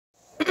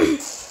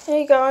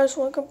Hey guys,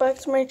 welcome back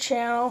to my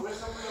channel.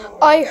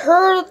 I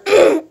heard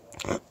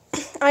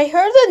I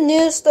heard the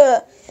news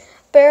the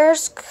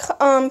Bears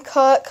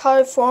cut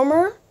Kyle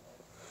Fuller,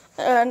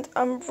 and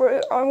I'm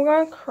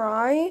gonna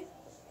cry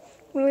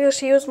because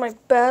he was my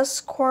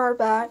best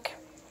quarterback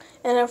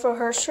in NFL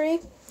history.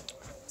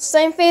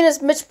 Same thing as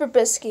Mitch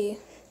Trubisky.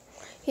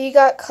 He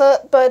got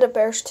cut by the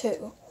Bears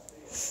too.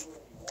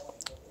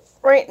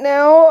 Right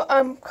now,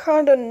 I'm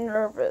kind of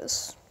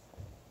nervous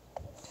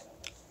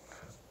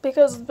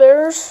because the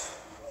Bears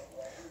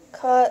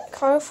cut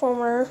Kyle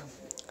Fuller,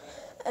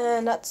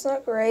 and that's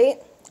not great.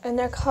 And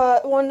they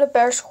cut one of the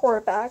Bears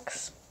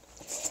quarterbacks.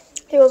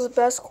 He was the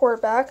best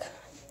quarterback,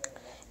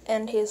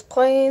 and he's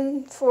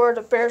playing for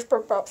the Bears for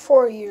about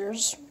 4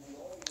 years,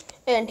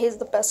 and he's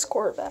the best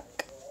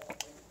quarterback.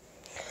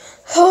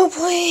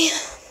 Hopefully,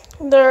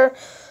 they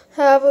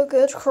have a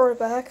good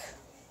quarterback,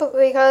 but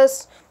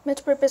because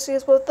Mitch Trubisky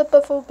is with the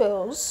Buffalo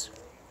Bills,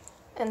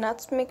 and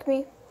that's make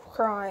me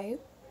cry.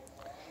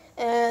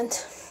 And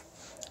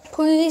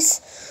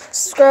please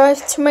subscribe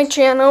to my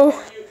channel,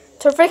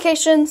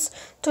 notifications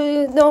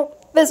to know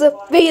there's a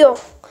video.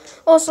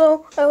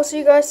 Also, I will see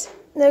you guys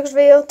next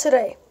video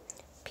today.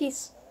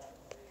 Peace.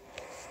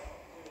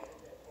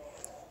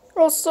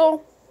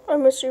 Also, I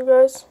miss you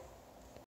guys.